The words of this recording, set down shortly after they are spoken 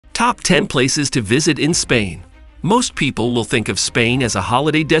Top 10 places to visit in Spain. Most people will think of Spain as a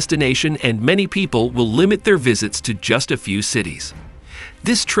holiday destination, and many people will limit their visits to just a few cities.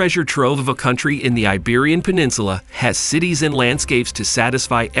 This treasure trove of a country in the Iberian Peninsula has cities and landscapes to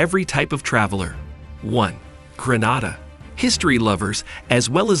satisfy every type of traveler. 1. Granada. History lovers,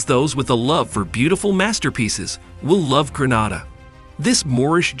 as well as those with a love for beautiful masterpieces, will love Granada. This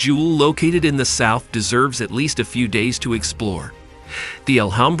Moorish jewel located in the south deserves at least a few days to explore. The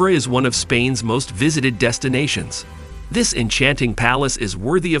Alhambra is one of Spain's most visited destinations. This enchanting palace is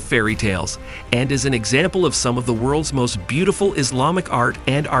worthy of fairy tales and is an example of some of the world's most beautiful Islamic art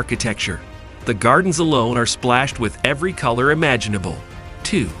and architecture. The gardens alone are splashed with every color imaginable.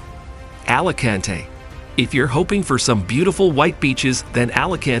 2. Alicante. If you're hoping for some beautiful white beaches, then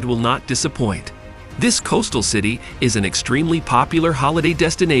Alicante will not disappoint. This coastal city is an extremely popular holiday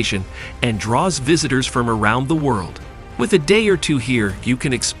destination and draws visitors from around the world. With a day or two here, you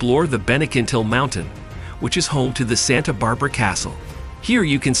can explore the Benacantil Mountain, which is home to the Santa Barbara Castle. Here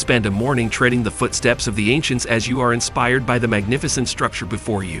you can spend a morning treading the footsteps of the ancients as you are inspired by the magnificent structure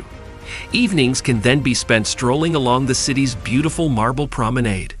before you. Evenings can then be spent strolling along the city's beautiful marble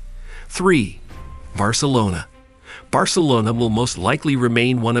promenade. 3. Barcelona. Barcelona will most likely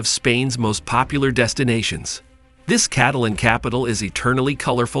remain one of Spain's most popular destinations. This Catalan capital is eternally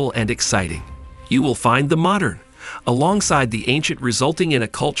colorful and exciting. You will find the modern, alongside the ancient, resulting in a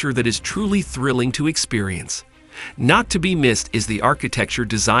culture that is truly thrilling to experience. Not to be missed is the architecture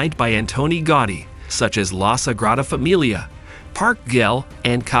designed by Antoni Gaudí, such as La Sagrada Familia, Parc Güell,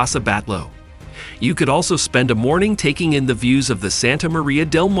 and Casa Batlló. You could also spend a morning taking in the views of the Santa Maria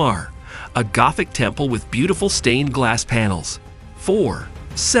del Mar, a Gothic temple with beautiful stained glass panels. 4.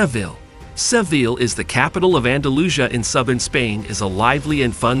 Seville. Seville is the capital of Andalusia in southern Spain, is a lively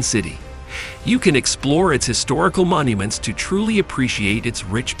and fun city. You can explore its historical monuments to truly appreciate its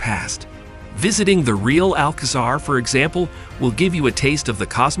rich past. Visiting the Real Alcazar, for example, will give you a taste of the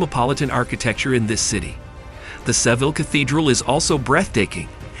cosmopolitan architecture in this city. The Seville Cathedral is also breathtaking,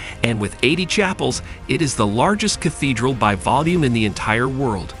 and with 80 chapels, it is the largest cathedral by volume in the entire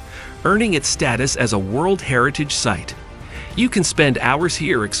world, earning its status as a World Heritage Site. You can spend hours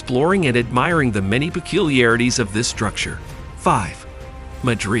here exploring and admiring the many peculiarities of this structure. 5.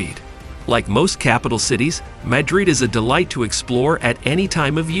 Madrid. Like most capital cities, Madrid is a delight to explore at any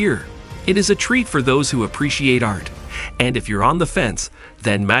time of year. It is a treat for those who appreciate art, and if you're on the fence,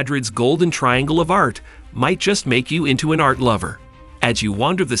 then Madrid's Golden Triangle of art might just make you into an art lover. As you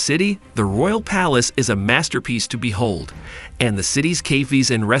wander the city, the Royal Palace is a masterpiece to behold, and the city's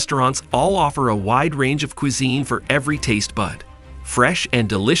cafes and restaurants all offer a wide range of cuisine for every taste bud. Fresh and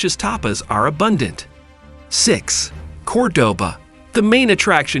delicious tapas are abundant. 6. Cordoba. The main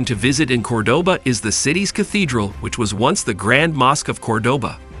attraction to visit in Cordoba is the city's cathedral, which was once the Grand Mosque of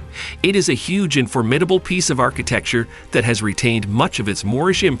Cordoba. It is a huge and formidable piece of architecture that has retained much of its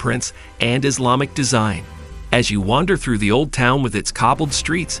Moorish imprints and Islamic design. As you wander through the old town with its cobbled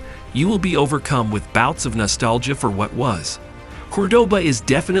streets, you will be overcome with bouts of nostalgia for what was. Cordoba is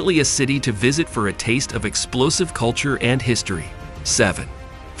definitely a city to visit for a taste of explosive culture and history. 7.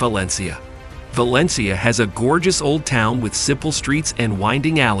 Valencia. Valencia has a gorgeous old town with simple streets and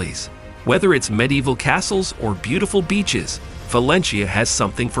winding alleys. Whether it's medieval castles or beautiful beaches, Valencia has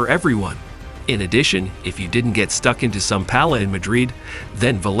something for everyone. In addition, if you didn't get stuck into some pala in Madrid,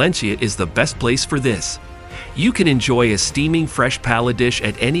 then Valencia is the best place for this. You can enjoy a steaming fresh pala dish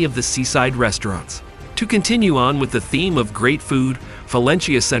at any of the seaside restaurants. To continue on with the theme of great food,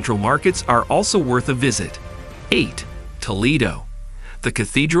 Valencia's central markets are also worth a visit. 8. Toledo. The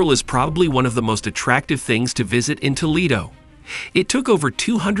cathedral is probably one of the most attractive things to visit in Toledo. It took over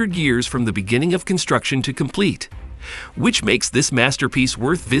 200 years from the beginning of construction to complete, which makes this masterpiece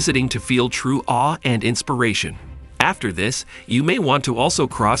worth visiting to feel true awe and inspiration. After this, you may want to also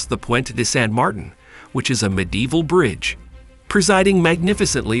cross the Puente de San Martin, which is a medieval bridge. Presiding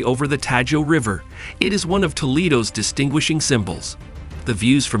magnificently over the Tajo River, it is one of Toledo's distinguishing symbols. The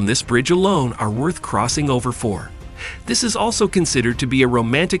views from this bridge alone are worth crossing over for. This is also considered to be a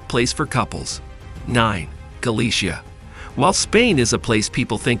romantic place for couples. 9. Galicia. While Spain is a place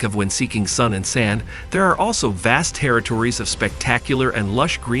people think of when seeking sun and sand, there are also vast territories of spectacular and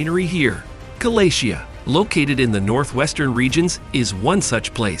lush greenery here. Galicia, located in the northwestern regions, is one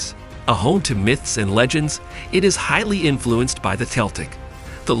such place. A home to myths and legends, it is highly influenced by the Celtic.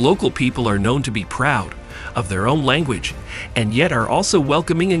 The local people are known to be proud of their own language, and yet are also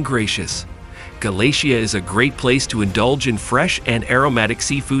welcoming and gracious. Galicia is a great place to indulge in fresh and aromatic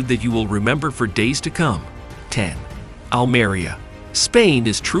seafood that you will remember for days to come. 10. Almeria. Spain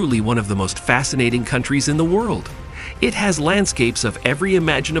is truly one of the most fascinating countries in the world. It has landscapes of every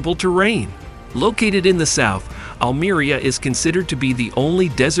imaginable terrain. Located in the south, Almeria is considered to be the only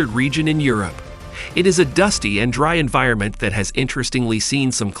desert region in Europe. It is a dusty and dry environment that has interestingly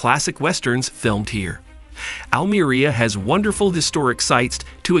seen some classic westerns filmed here. Almeria has wonderful historic sites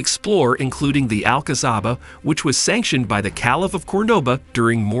to explore, including the Alcazaba, which was sanctioned by the Caliph of Cordoba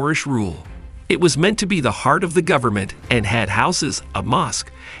during Moorish rule. It was meant to be the heart of the government and had houses, a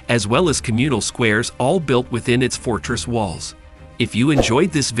mosque, as well as communal squares, all built within its fortress walls. If you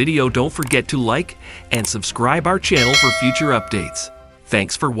enjoyed this video, don't forget to like and subscribe our channel for future updates.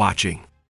 Thanks for watching.